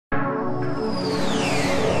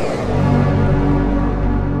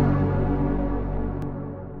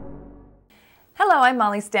I'm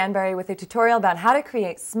Molly Stanberry with a tutorial about how to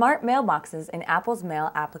create smart mailboxes in Apple's Mail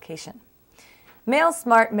application. Mail's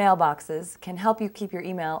smart mailboxes can help you keep your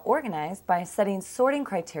email organized by setting sorting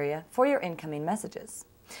criteria for your incoming messages.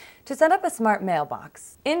 To set up a smart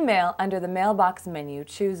mailbox, in Mail under the Mailbox menu,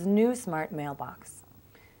 choose New Smart Mailbox.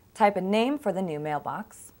 Type a name for the new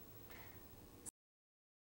mailbox.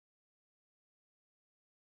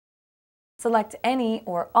 Select Any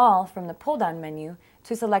or All from the pull-down menu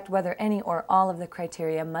to select whether any or all of the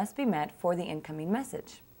criteria must be met for the incoming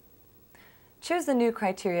message. Choose the new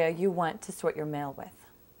criteria you want to sort your mail with.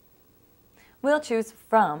 We'll choose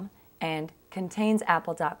From and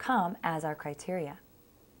ContainsApple.com as our criteria.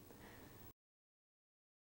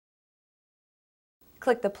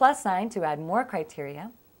 Click the plus sign to add more criteria.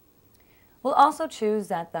 We'll also choose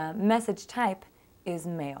that the message type is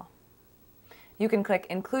mail. You can click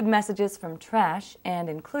Include Messages from Trash and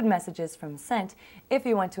Include Messages from Sent if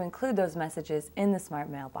you want to include those messages in the Smart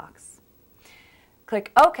Mailbox.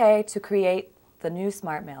 Click OK to create the new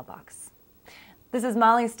Smart Mailbox. This is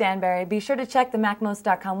Molly Stanberry. Be sure to check the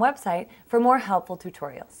MacMost.com website for more helpful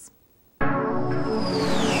tutorials.